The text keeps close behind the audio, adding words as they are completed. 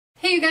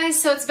you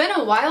guys, so it's been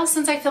a while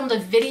since I filmed a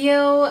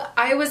video.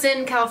 I was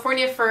in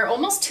California for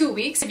almost 2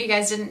 weeks, if you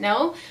guys didn't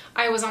know.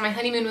 I was on my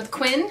honeymoon with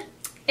Quinn.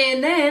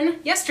 And then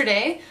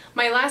yesterday,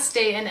 my last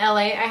day in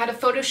LA, I had a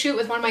photo shoot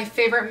with one of my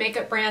favorite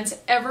makeup brands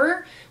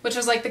ever, which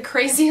was like the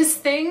craziest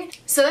thing.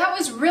 So that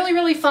was really,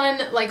 really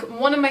fun, like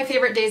one of my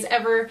favorite days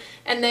ever.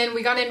 And then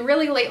we got in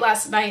really late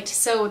last night.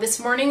 So this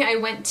morning I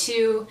went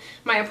to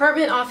my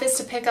apartment office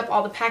to pick up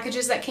all the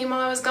packages that came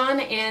while I was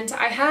gone, and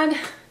I had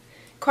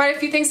quite a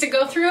few things to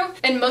go through,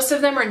 and most of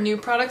them are new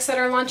products that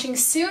are launching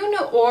soon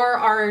or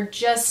are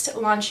just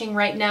launching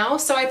right now.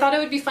 So I thought it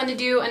would be fun to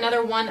do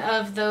another one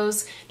of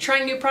those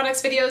trying new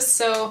products videos.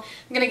 So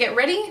I'm gonna get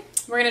ready.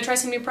 We're gonna try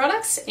some new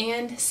products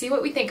and see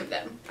what we think of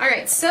them.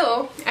 Alright,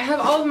 so I have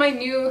all of my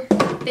new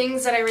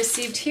things that I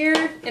received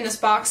here in this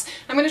box.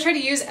 I'm gonna try to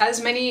use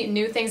as many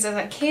new things as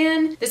I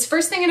can. This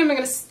first thing that I'm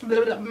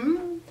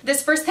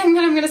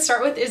gonna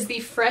start with is the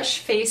Fresh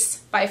Face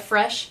by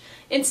Fresh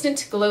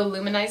Instant Glow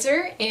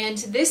Luminizer, and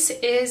this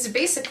is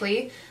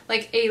basically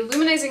like a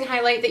luminizing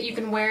highlight that you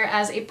can wear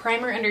as a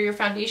primer under your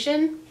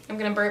foundation. I'm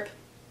gonna burp.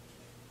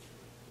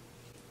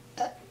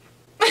 That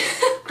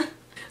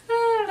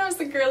was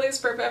the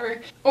girliest burp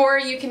ever. Or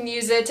you can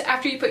use it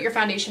after you put your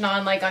foundation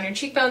on, like on your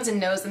cheekbones and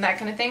nose and that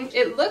kind of thing.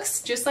 It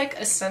looks just like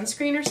a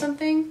sunscreen or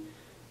something,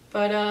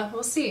 but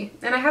we'll see.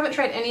 And I haven't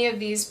tried any of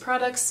these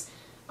products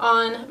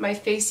on my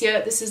face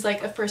yet. This is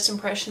like a first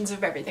impressions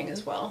of everything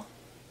as well.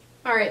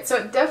 Alright, so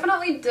it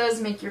definitely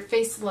does make your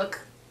face look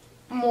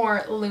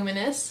more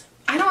luminous.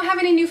 I don't have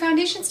any new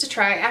foundations to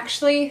try.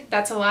 Actually,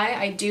 that's a lie.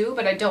 I do,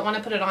 but I don't want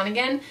to put it on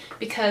again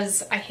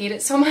because I hate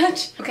it so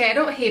much. Okay, I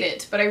don't hate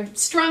it, but I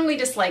strongly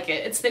dislike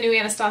it. It's the new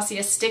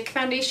Anastasia Stick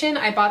Foundation.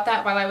 I bought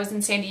that while I was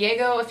in San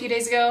Diego a few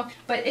days ago,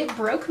 but it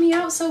broke me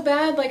out so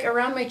bad, like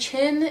around my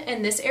chin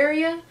and this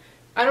area.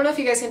 I don't know if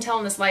you guys can tell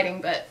in this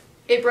lighting, but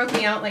it broke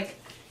me out like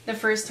the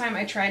first time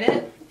I tried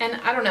it, and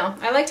I don't know.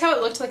 I liked how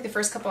it looked like the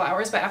first couple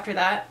hours, but after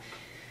that,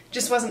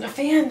 just wasn't a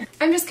fan.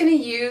 I'm just gonna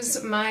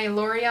use my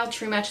L'Oreal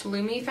True Match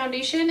Lumi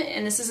foundation,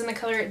 and this is in the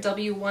color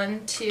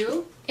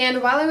W12.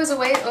 And while I was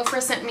away,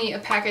 Ofra sent me a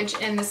package,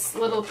 and this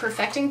little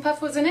perfecting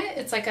puff was in it.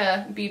 It's like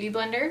a beauty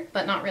blender,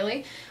 but not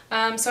really.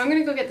 So I'm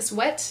gonna go get this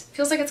wet.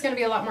 Feels like it's gonna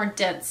be a lot more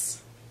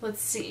dense.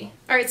 Let's see.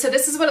 Alright, so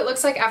this is what it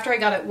looks like after I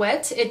got it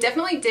wet. It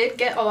definitely did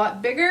get a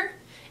lot bigger.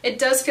 It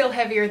does feel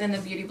heavier than the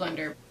beauty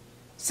blender.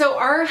 So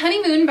our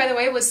honeymoon, by the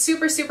way, was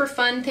super, super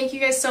fun. Thank you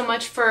guys so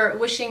much for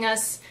wishing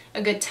us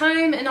a good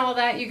time and all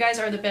that. You guys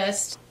are the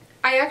best.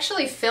 I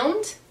actually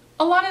filmed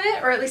a lot of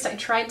it, or at least I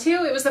tried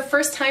to. It was the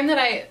first time that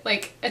I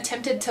like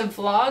attempted to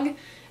vlog,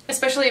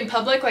 especially in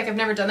public. Like I've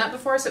never done that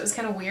before, so it was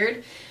kind of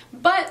weird.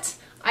 But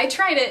I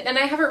tried it, and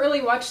I haven't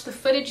really watched the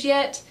footage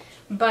yet,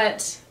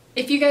 but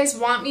if you guys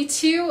want me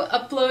to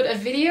upload a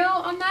video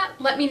on that,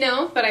 let me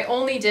know. But I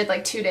only did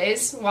like 2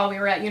 days while we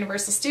were at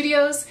Universal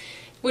Studios,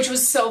 which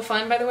was so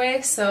fun, by the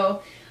way.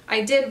 So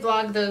I did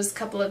vlog those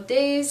couple of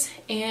days,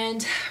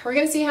 and we're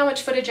gonna see how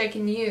much footage I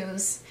can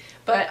use.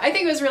 But I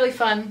think it was really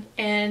fun,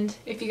 and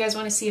if you guys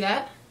want to see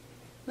that,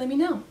 let me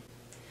know.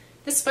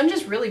 This sponge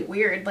is really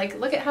weird. Like,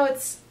 look at how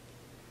it's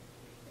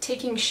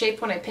taking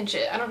shape when I pinch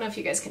it. I don't know if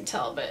you guys can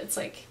tell, but it's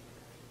like,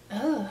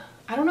 ugh.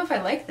 I don't know if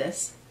I like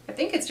this. I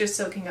think it's just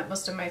soaking up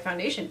most of my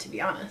foundation, to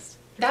be honest.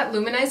 That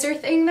luminizer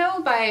thing,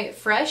 though, by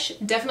Fresh,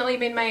 definitely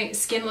made my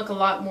skin look a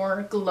lot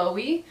more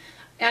glowy.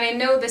 And I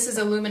know this is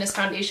a luminous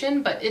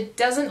foundation, but it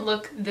doesn't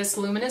look this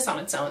luminous on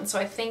its own, so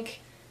I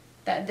think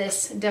that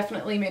this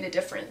definitely made a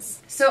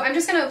difference. So I'm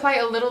just going to apply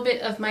a little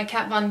bit of my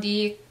Kat Von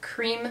D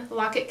Cream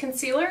Lock-It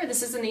Concealer.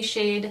 This is in the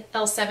shade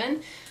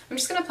L7. I'm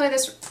just going to apply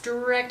this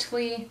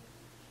directly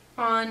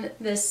on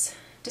this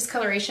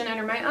discoloration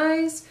under my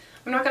eyes.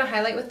 I'm not going to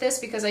highlight with this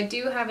because I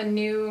do have a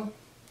new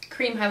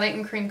cream highlight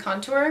and cream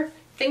contour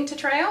thing to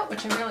try out,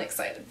 which I'm really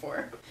excited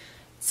for.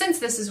 Since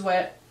this is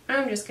wet,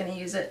 I'm just going to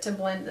use it to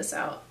blend this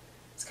out.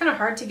 It's kind of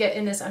hard to get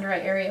in this under eye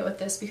area with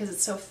this because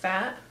it's so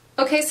fat.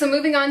 Okay, so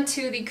moving on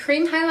to the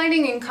cream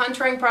highlighting and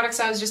contouring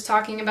products I was just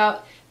talking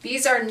about.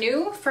 These are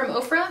new from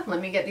Ofra. Let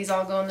me get these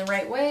all going the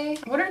right way.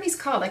 What are these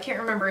called? I can't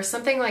remember.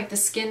 Something like the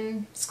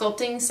skin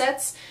sculpting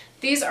sets.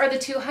 These are the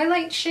 2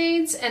 highlight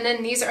shades, and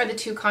then these are the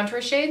 2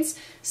 contour shades.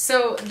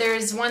 So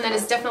there's one that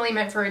is definitely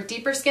meant for a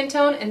deeper skin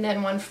tone, and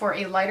then one for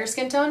a lighter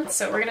skin tone.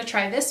 So we're gonna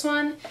try this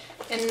one,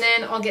 and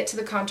then I'll get to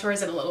the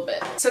contours in a little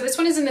bit. So this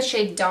one is in the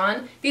shade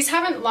Dawn. These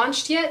haven't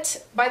launched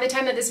yet by the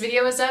time that this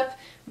video is up,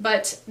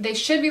 but they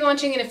should be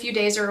launching in a few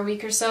days or a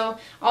week or so.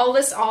 I'll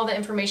list all the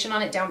information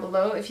on it down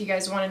below if you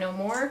guys want to know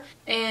more.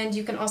 And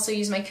you can also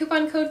use my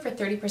coupon code for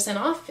 30%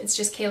 off. It's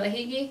just Kayla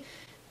Hagee.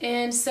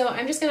 And so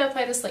I'm just going to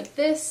apply this like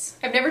this.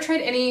 I've never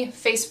tried any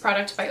face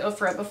product by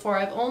Ofra before.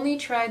 I've only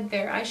tried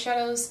their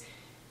eyeshadows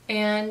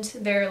and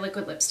their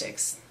liquid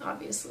lipsticks,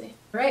 obviously.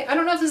 Right? I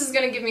don't know if this is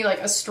going to give me like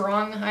a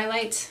strong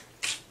highlight,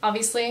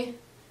 obviously.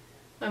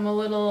 I'm a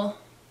little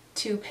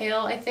too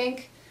pale, I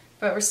think.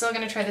 But we're still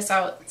going to try this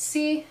out,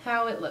 see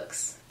how it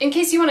looks. In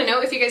case you want to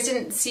know, if you guys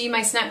didn't see my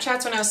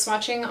Snapchats when I was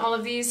swatching all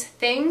of these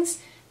things,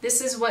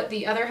 this is what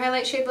the other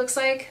highlight shade looks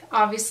like.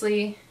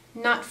 Obviously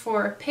not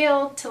for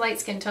pale to light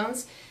skin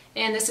tones.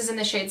 and this is in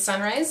the shade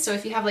Sunrise, so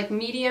if you have like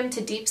medium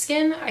to deep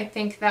skin, I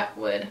think that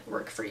would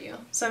work for you.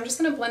 So I'm just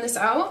gonna blend this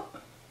out.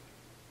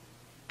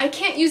 I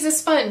can't use a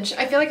sponge.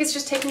 I feel like it's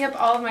just taking up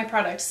all of my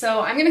product,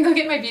 so I'm gonna go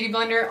get my beauty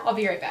blender. I'll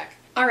be right back.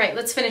 All right,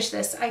 let's finish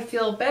this. I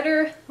feel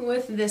better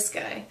with this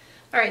guy.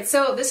 All right,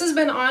 so this has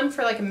been on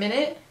for like a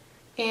minute,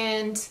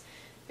 and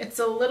it's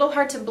a little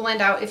hard to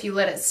blend out if you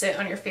let it sit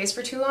on your face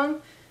for too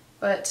long,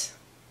 but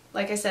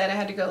like I said, I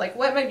had to go like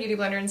wet my beauty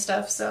blender and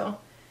stuff, so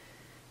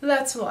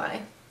that's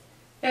why.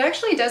 It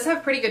actually does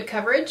have pretty good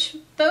coverage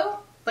though.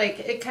 Like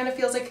it kind of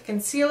feels like a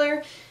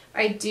concealer.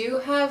 I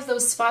do have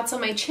those spots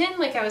on my chin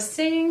like I was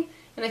saying,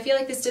 and I feel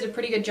like this did a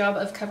pretty good job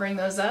of covering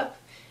those up.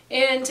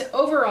 And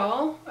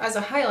overall, as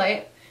a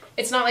highlight,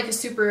 it's not like a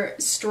super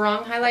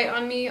strong highlight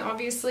on me,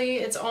 obviously.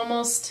 It's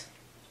almost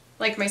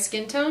like my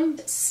skin tone.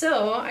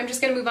 So I'm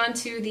just gonna move on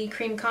to the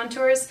cream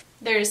contours.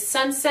 There's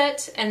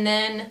Sunset and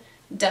then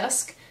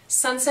Dusk.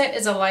 Sunset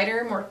is a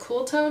lighter, more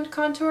cool toned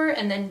contour,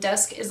 and then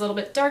Dusk is a little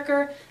bit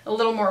darker, a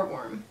little more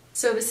warm.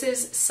 So this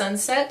is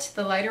Sunset,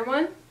 the lighter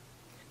one.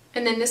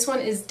 And then this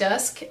one is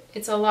Dusk.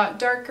 It's a lot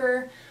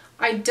darker.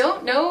 I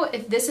don't know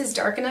if this is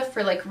dark enough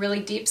for like really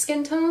deep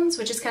skin tones,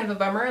 which is kind of a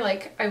bummer.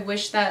 Like I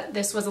wish that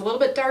this was a little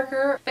bit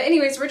darker. But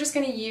anyways, we're just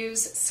gonna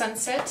use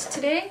Sunset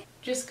today.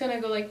 Just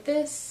gonna go like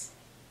this.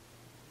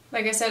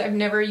 Like I said, I've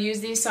never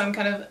used these, so I'm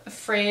kind of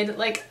afraid,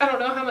 like I don't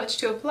know how much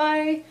to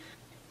apply.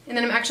 And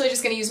then I'm actually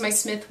just gonna use my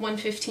Smith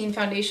 115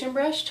 foundation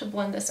brush to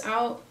blend this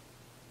out.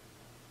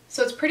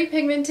 So it's pretty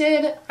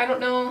pigmented. I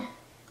don't know,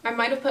 I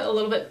might have put a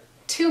little bit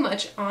too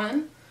much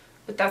on,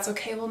 but that's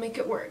okay, we'll make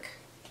it work.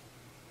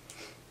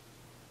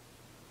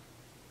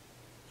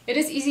 It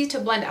is easy to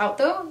blend out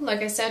though,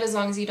 like I said, as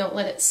long as you don't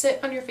let it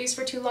sit on your face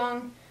for too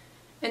long.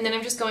 And then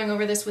I'm just going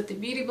over this with the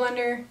beauty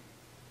blender.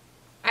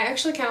 I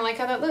actually kind of like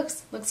how that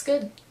looks. Looks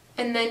good.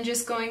 And then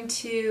just going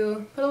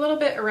to put a little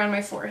bit around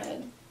my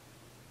forehead.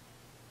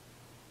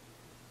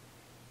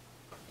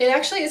 It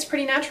actually is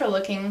pretty natural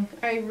looking.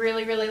 I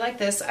really, really like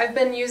this. I've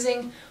been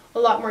using a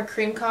lot more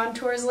cream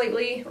contours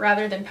lately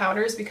rather than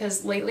powders,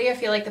 because lately I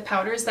feel like the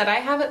powders that I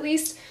have at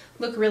least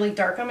look really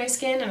dark on my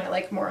skin, and I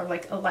like more of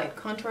like a light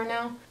contour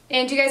now.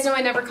 And you guys know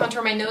I never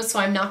contour my nose, so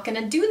I'm not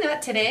gonna do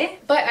that today.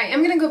 But I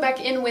am gonna go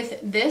back in with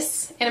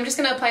this, and I'm just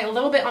gonna apply a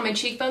little bit on my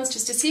cheekbones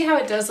just to see how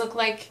it does look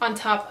like on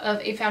top of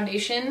a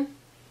foundation,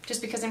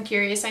 just because I'm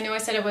curious. I know I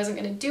said I wasn't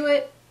gonna do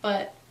it,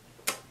 but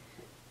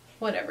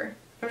whatever.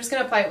 I'm just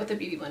gonna apply it with the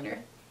beauty blender.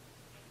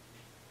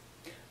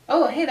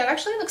 Oh, hey, that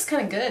actually looks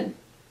kind of good.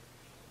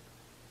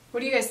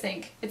 What do you guys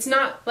think? It's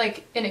not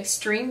like an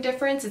extreme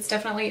difference. It's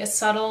definitely a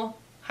subtle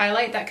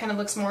highlight that kind of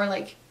looks more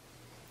like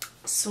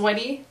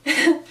sweaty.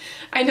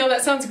 I know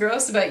that sounds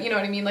gross, but you know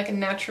what I mean, like a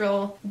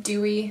natural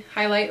dewy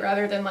highlight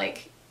rather than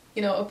like,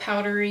 you know, a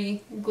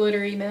powdery,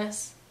 glittery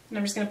mess. And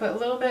I'm just gonna put a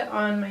little bit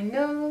on my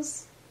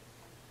nose.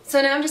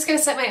 So now I'm just gonna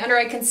set my under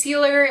eye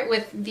concealer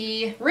with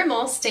the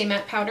Rimmel Stay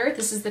Matte powder.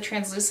 This is the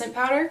translucent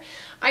powder.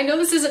 I know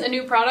this isn't a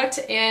new product,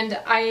 and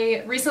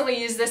I recently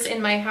used this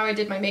in my How I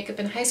Did My Makeup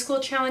in High School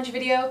challenge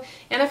video,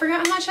 and I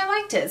forgot how much I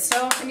liked it,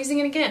 so I'm using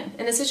it again.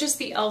 And this is just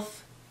the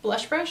e.l.f.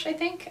 blush brush, I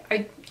think.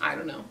 I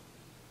don't know.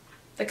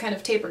 The kind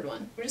of tapered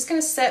one. We're just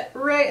gonna set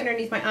right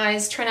underneath my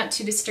eyes, try not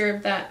to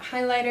disturb that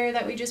highlighter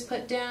that we just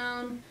put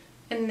down,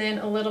 and then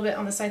a little bit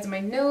on the sides of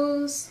my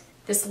nose.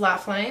 This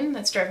laugh line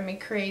that's driving me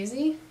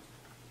crazy.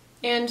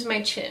 And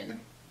my chin.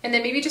 And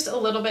then maybe just a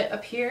little bit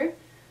up here.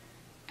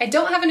 I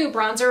don't have a new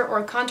bronzer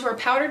or contour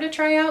powder to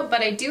try out,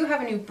 but I do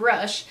have a new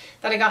brush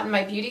that I got in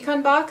my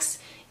BeautyCon box,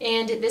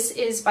 and this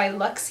is by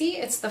Luxie.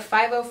 It's the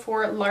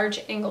 504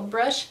 large angled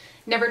brush.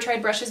 Never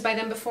tried brushes by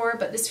them before,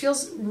 but this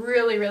feels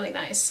really, really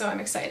nice, so I'm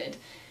excited.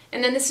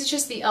 And then this is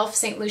just the e.l.f.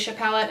 St. Lucia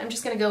palette. I'm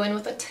just gonna go in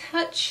with a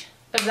touch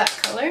of that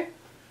color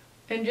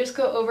and just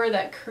go over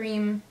that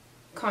cream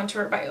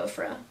contour by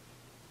Ofra.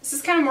 This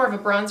is kind of more of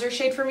a bronzer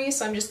shade for me,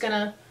 so I'm just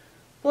gonna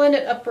blend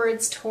it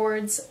upwards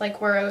towards like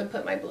where I would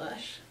put my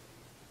blush.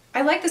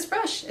 I like this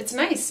brush. It's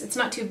nice. It's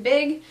not too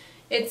big.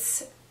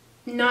 It's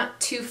not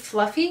too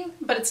fluffy,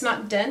 but it's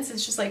not dense.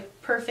 It's just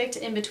like perfect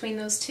in between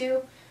those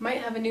two.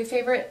 Might have a new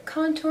favorite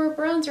contour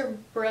bronzer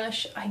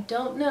brush. I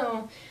don't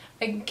know.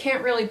 I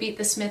can't really beat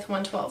the Smith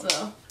 112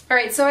 though.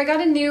 Alright, so I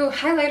got a new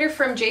highlighter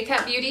from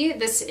JCat Beauty.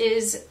 This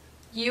is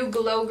You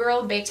Glow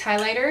Girl Baked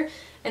Highlighter,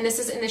 and this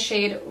is in the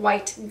shade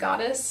White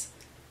Goddess.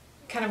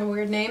 Kind of a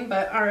weird name,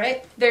 but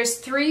alright. There's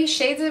 3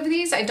 shades of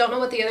these. I don't know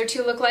what the other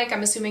 2 look like.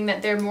 I'm assuming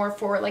that they're more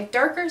for like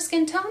darker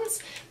skin tones,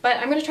 but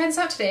I'm gonna try this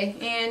out today,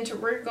 and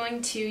we're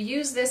going to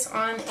use this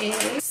on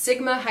a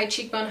Sigma High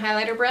Cheekbone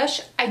Highlighter brush.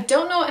 I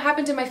don't know what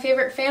happened to my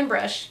favorite fan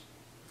brush.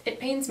 It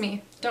pains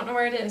me. Don't know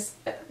where it is.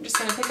 But I'm just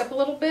gonna pick up a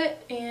little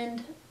bit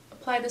and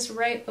apply this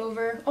right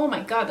over. Oh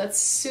my god, that's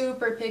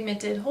super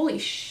pigmented. Holy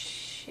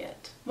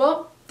shit.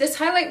 Well, this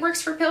highlight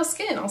works for pale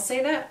skin, I'll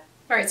say that.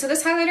 Alright, so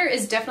this highlighter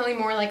is definitely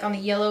more like on the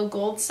yellow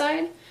gold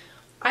side.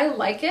 I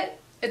like it.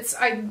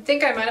 I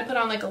think I might have put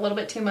on like a little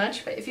bit too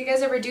much, but if you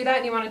guys ever do that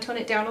and you want to tone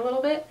it down a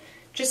little bit,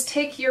 just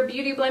take your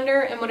beauty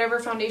blender and whatever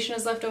foundation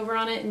is left over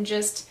on it and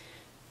just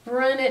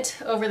run it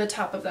over the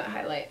top of that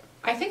highlight.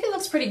 I think it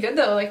looks pretty good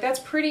though, like that's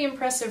pretty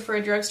impressive for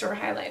a drugstore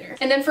highlighter.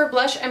 And then for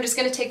blush, I'm just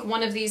going to take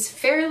one of these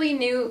fairly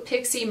new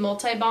Pixi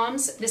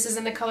Multi-Bombs. This is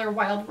in the color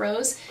Wild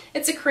Rose.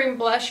 It's a cream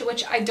blush,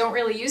 which I don't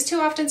really use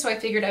too often, so I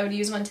figured I would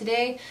use one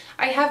today.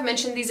 I have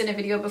mentioned these in a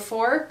video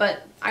before,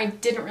 but I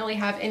didn't really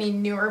have any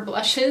newer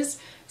blushes.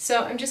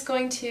 So I'm just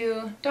going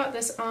to dot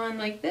this on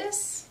like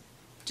this,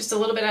 just a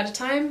little bit at a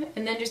time,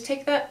 and then just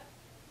take that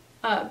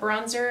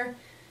bronzer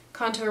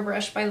contour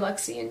brush by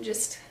Luxie and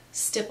just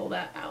stipple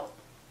that out.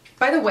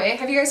 By the way,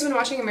 have you guys been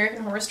watching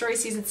American Horror Story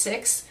Season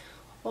 6?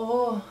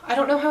 Oh, I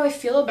don't know how I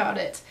feel about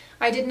it.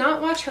 I did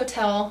not watch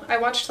Hotel. I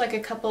watched like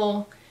a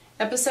couple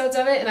episodes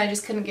of it and I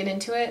just couldn't get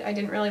into it. I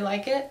didn't really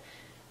like it.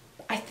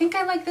 I think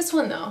I like this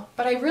one though,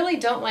 but I really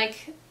don't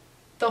like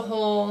the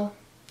whole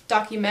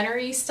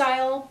documentary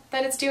style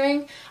that it's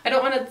doing. I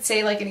don't want to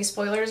say like any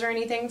spoilers or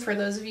anything for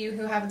those of you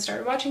who haven't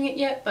started watching it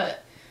yet,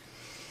 but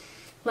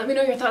let me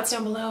know your thoughts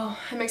down below.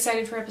 I'm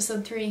excited for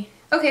episode 3.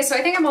 Okay, so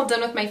I think I'm all done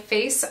with my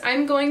face.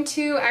 I'm going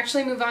to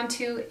actually move on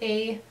to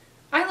a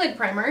eyelid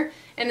primer,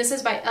 and this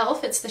is by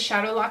e.l.f. It's the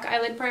Shadow Lock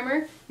Eyelid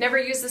Primer. Never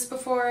used this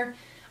before.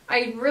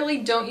 I really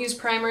don't use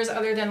primers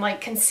other than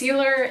like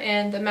concealer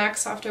and the MAC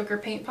Soft Ochre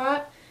Paint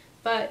Pot,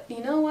 but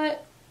you know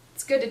what?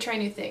 It's good to try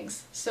new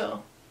things.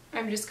 So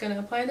I'm just going to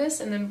apply this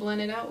and then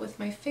blend it out with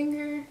my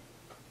finger.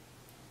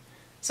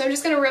 So I'm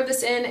just going to rub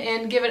this in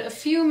and give it a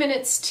few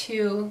minutes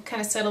to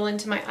kind of settle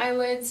into my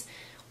eyelids.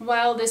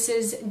 While this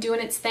is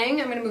doing its thing,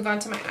 I'm going to move on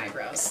to my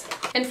eyebrows.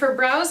 And for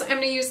brows, I'm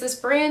going to use this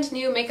brand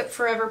new Makeup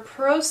Forever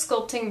Pro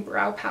Sculpting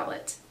Brow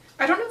Palette.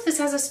 I don't know if this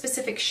has a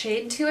specific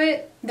shade to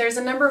it. There's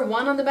a number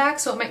 1 on the back,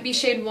 so it might be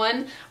shade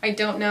 1. I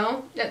don't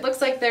know. It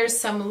looks like there's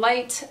some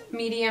light,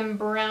 medium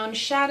brown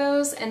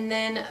shadows, and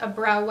then a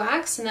brow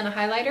wax, and then a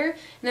highlighter.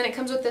 And then it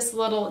comes with this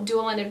little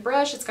dual-ended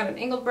brush. It's got an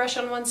angled brush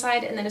on one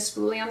side and then a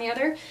spoolie on the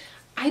other.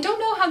 I don't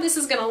know how this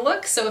is going to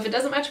look, so if it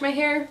doesn't match my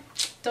hair,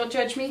 don't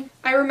judge me.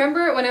 I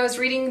remember when I was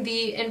reading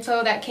the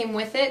info that came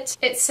with it,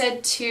 it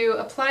said to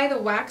apply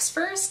the wax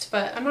first,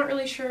 but I'm not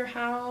really sure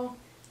how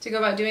to go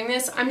about doing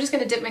this. I'm just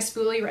going to dip my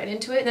spoolie right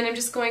into it, and then I'm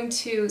just going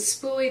to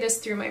spoolie this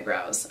through my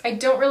brows. I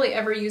don't really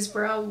ever use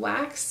brow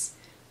wax,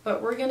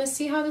 but we're going to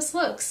see how this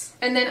looks.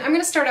 And then I'm going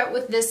to start out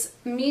with this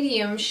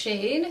medium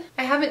shade.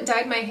 I haven't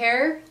dyed my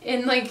hair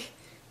in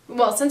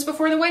well, since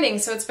before the wedding,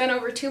 so it's been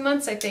over 2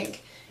 months, I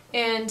think.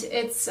 And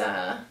it's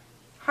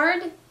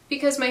hard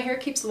because my hair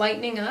keeps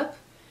lightening up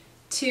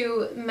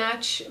to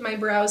match my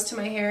brows to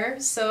my hair,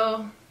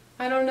 so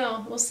I don't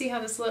know. We'll see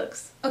how this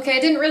looks. Okay, I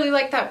didn't really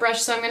like that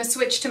brush, so I'm going to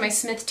switch to my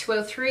Smith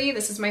 203.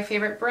 This is my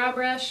favorite brow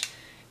brush,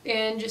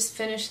 and just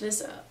finish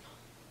this up.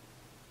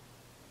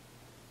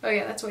 Oh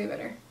yeah, that's way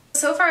better.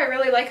 So far I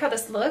really like how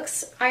this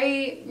looks.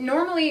 I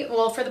normally,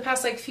 well, for the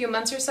past like few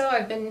months or so,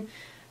 I've been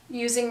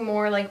using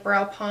more like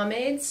brow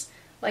pomades,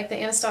 like the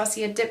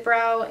Anastasia Dip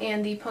Brow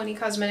and the Pony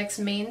Cosmetics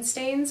Main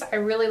Stains. I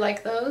really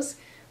like those,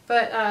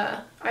 but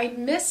I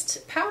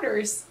missed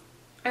powders.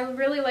 I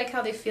really like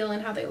how they feel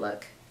and how they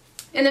look.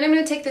 And then I'm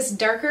going to take this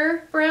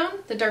darker brown,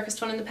 the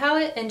darkest one in the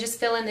palette, and just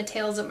fill in the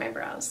tails of my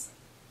brows.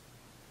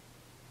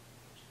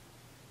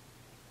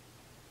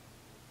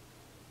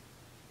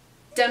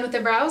 Done with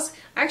the brows.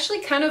 I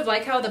actually kind of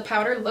like how the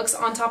powder looks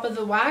on top of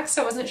the wax.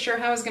 I wasn't sure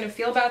how I was going to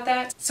feel about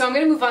that. So I'm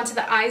going to move on to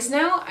the eyes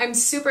now. I'm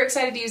super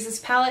excited to use this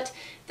palette.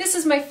 This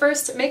is my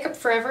first Makeup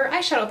Forever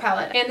eyeshadow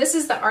palette, and this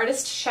is the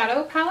Artist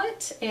Shadow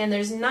palette, and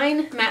there's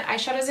 9 matte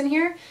eyeshadows in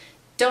here.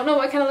 Don't know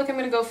what kind of look I'm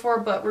going to go for,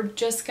 but we're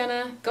just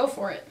gonna go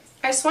for it.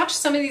 I swatched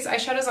some of these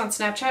eyeshadows on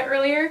Snapchat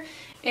earlier,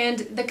 and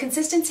the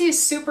consistency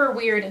is super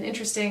weird and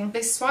interesting. They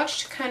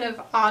swatched kind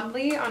of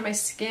oddly on my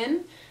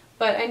skin,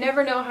 but I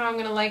never know how I'm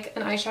going to like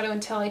an eyeshadow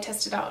until I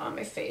test it out on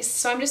my face.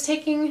 So I'm just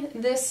taking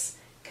this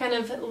kind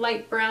of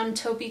light brown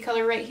taupey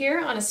color right here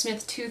on a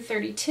Smith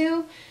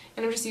 232,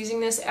 and I'm just using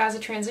this as a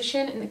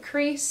transition in the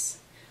crease.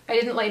 I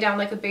didn't lay down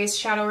like a base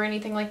shadow or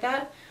anything like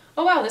that.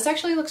 Oh wow, this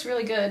actually looks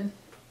really good.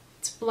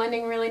 It's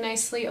blending really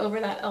nicely over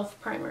that e.l.f.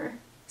 primer.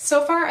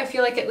 So far I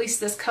feel like at least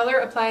this color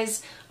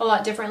applies a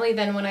lot differently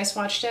than when I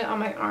swatched it on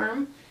my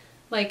arm.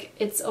 Like,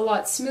 it's a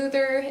lot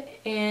smoother,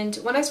 and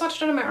when I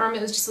swatched it on my arm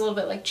it was just a little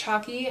bit like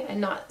chalky and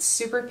not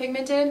super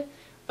pigmented,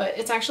 but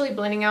it's actually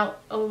blending out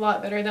a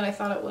lot better than I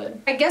thought it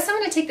would. I guess I'm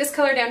going to take this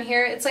color down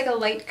here. It's like a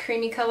light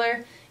creamy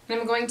color, and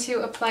I'm going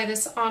to apply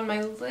this on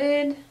my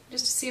lid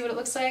just to see what it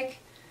looks like.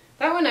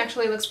 That one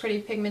actually looks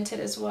pretty pigmented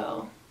as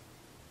well.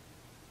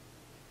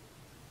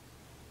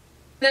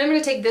 Then I'm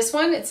going to take this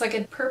one. It's like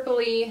a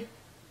purpley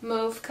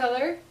mauve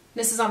color.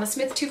 This is on the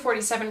Smith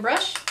 247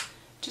 brush.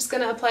 Just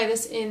going to apply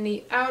this in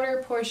the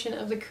outer portion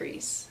of the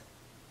crease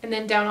and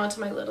then down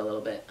onto my lid a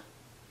little bit.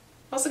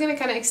 Also going to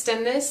kind of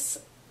extend this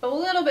a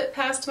little bit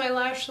past my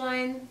lash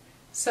line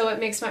so it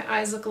makes my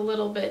eyes look a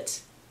little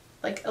bit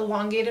like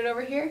elongated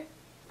over here.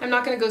 I'm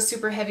not going to go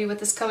super heavy with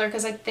this color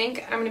because I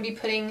think I'm going to be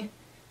putting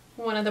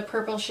one of the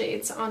purple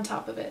shades on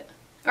top of it.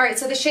 Alright,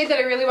 so the shade that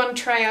I really want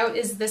to try out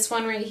is this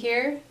one right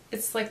here.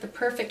 It's like the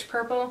perfect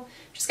purple.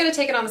 Just going to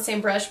take it on the same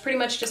brush, pretty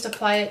much just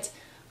apply it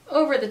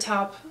over the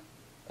top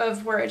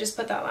of where I just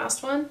put that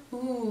last one.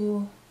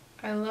 Ooh,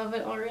 I love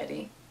it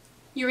already.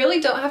 You really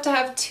don't have to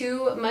have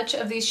too much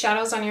of these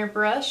shadows on your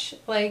brush.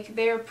 Like,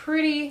 they're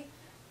pretty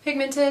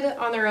pigmented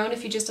on their own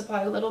if you just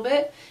apply a little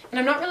bit. And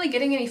I'm not really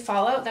getting any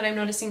fallout that I'm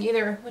noticing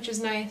either, which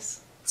is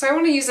nice. So I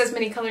want to use as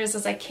many colors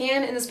as I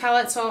can in this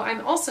palette, so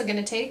I'm also going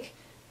to take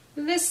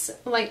this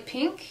light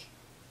pink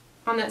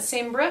on that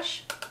same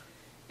brush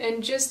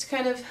and just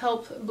kind of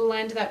help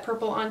blend that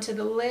purple onto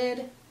the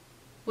lid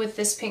with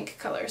this pink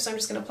color. So I'm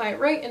just going to apply it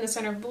right in the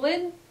center of the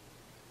lid.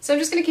 So I'm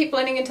just going to keep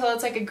blending until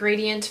it's like a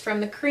gradient from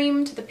the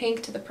cream to the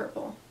pink to the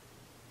purple.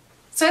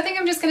 So I think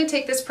I'm just going to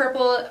take this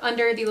purple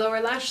under the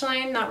lower lash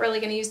line, not really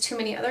going to use too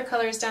many other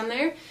colors down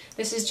there.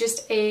 This is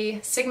just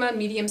a Sigma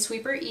Medium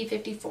Sweeper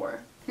E54.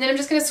 And then I'm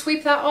just going to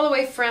sweep that all the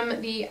way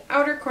from the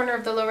outer corner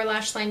of the lower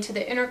lash line to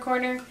the inner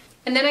corner.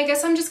 And then I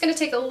guess I'm just going to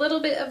take a little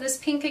bit of this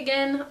pink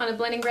again on a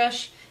blending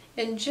brush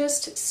and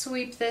just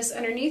sweep this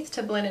underneath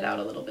to blend it out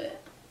a little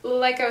bit.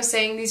 Like I was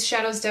saying, these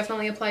shadows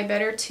definitely apply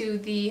better to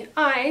the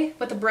eye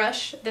with a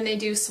brush than they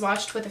do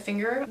swatched with a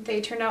finger.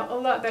 They turned out a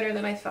lot better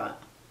than I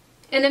thought.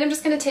 And then I'm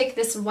just going to take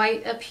this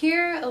white up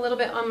here, a little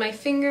bit on my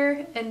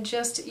finger, and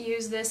just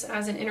use this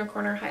as an inner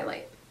corner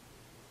highlight.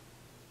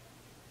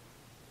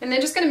 And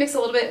then just going to mix a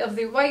little bit of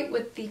the white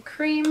with the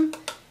cream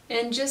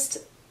and just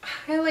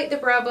highlight the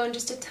brow bone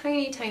just a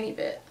tiny, tiny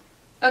bit.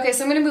 Okay,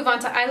 so I'm going to move on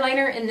to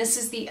eyeliner, and this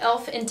is the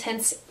e.l.f.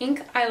 Intense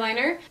Ink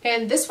Eyeliner.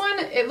 And this one,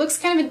 it looks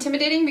kind of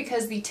intimidating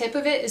because the tip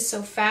of it is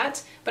so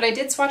fat, but I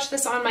did swatch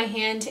this on my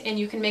hand and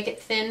you can make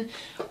it thin.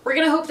 We're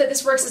going to hope that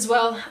this works as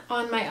well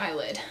on my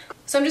eyelid.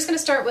 So I'm just going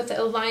to start with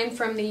a line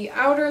from the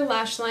outer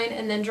lash line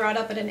and then draw it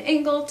up at an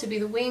angle to be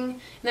the wing.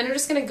 And then I'm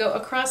just going to go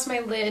across my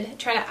lid,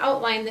 try to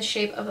outline the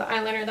shape of the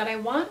eyeliner that I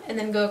want, and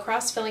then go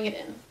across filling it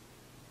in.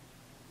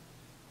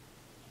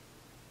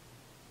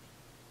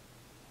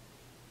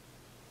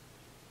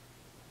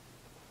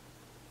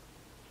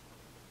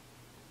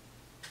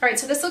 Alright,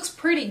 so this looks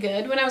pretty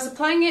good. When I was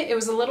applying it, it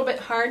was a little bit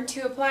hard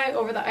to apply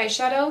over the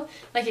eyeshadow.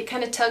 Like, it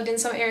kind of tugged in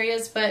some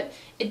areas, but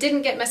it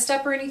didn't get messed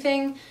up or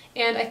anything.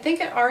 And I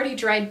think it already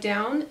dried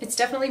down. It's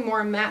definitely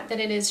more matte than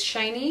it is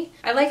shiny.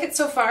 I like it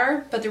so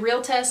far, but the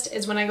real test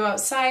is when I go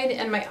outside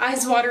and my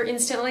eyes water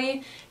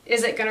instantly.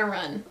 Is it gonna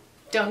run?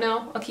 Don't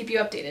know. I'll keep you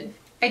updated.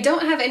 I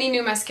don't have any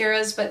new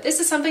mascaras, but this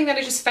is something that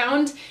I just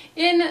found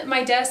in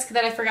my desk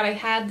that I forgot I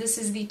had. This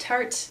is the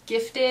Tarte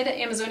Gifted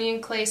Amazonian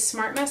Clay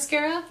Smart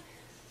Mascara.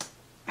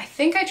 I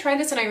think I tried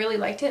this and I really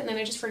liked it, and then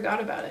I just forgot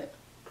about it.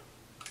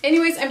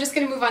 Anyways, I'm just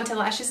going to move on to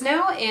lashes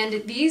now,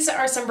 and these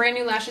are some brand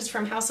new lashes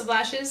from House of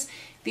Lashes.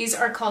 These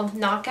are called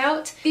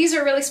Knockout. These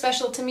are really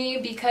special to me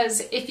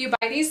because if you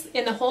buy these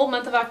in the whole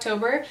month of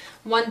October,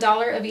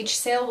 $1 of each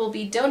sale will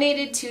be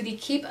donated to the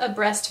Keep a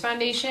Breast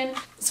Foundation.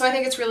 So I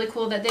think it's really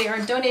cool that they are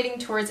donating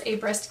towards a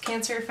breast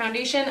cancer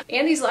foundation.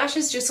 And these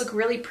lashes just look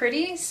really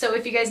pretty, so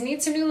if you guys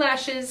need some new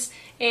lashes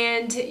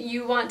and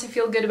you want to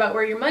feel good about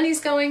where your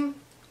money's going,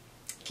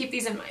 keep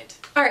these in mind.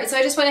 Alright, so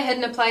I just went ahead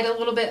and applied a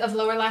little bit of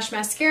lower lash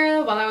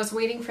mascara while I was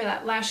waiting for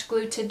that lash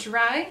glue to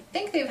dry. I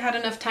think they've had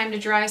enough time to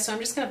dry, so I'm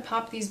just going to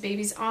pop these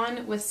babies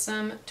on with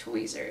some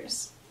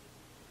tweezers.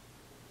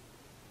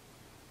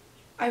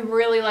 I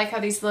really like how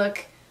these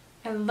look.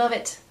 I love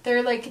it.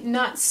 They're like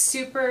not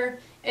super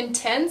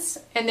intense,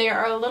 and they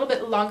are a little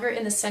bit longer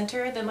in the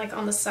center than like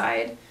on the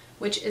side,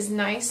 which is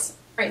nice.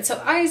 Alright,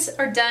 so eyes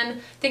are done.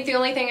 I think the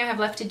only thing I have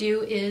left to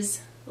do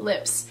is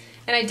lips.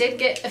 And I did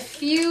get a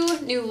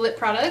few new lip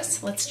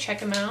products. Let's check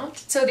them out.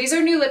 So these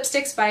are new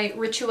lipsticks by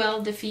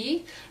Rituel de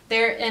Fille.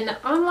 They're an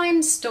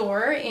online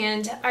store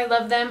and I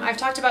love them. I've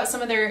talked about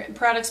some of their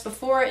products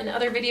before in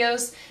other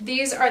videos.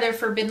 These are their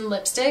forbidden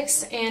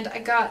lipsticks and I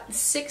got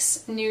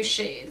 6 new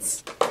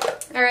shades.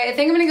 Alright, I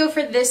think I'm going to go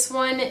for this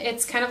one.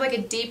 It's kind of like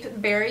a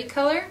deep berry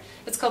color.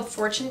 It's called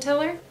Fortune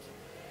Teller.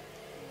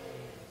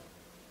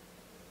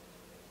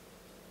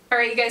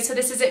 Alright you guys, so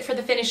this is it for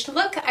the finished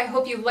look. I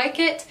hope you like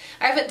it.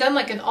 I haven't done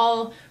like an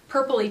all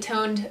purpley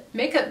toned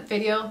makeup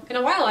video in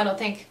a while, I don't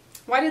think.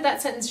 Why did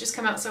that sentence just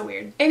come out so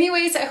weird?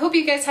 Anyways, I hope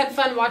you guys had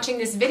fun watching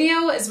this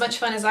video, as much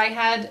fun as I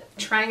had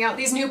trying out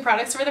these new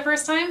products for the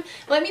first time.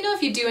 Let me know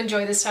if you do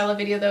enjoy this style of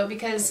video though,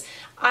 because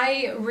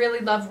I really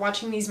love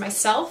watching these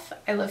myself.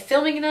 I love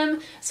filming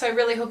them, so I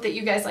really hope that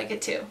you guys like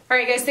it too.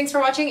 Alright guys, thanks for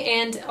watching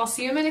and I'll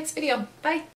see you in my next video. Bye!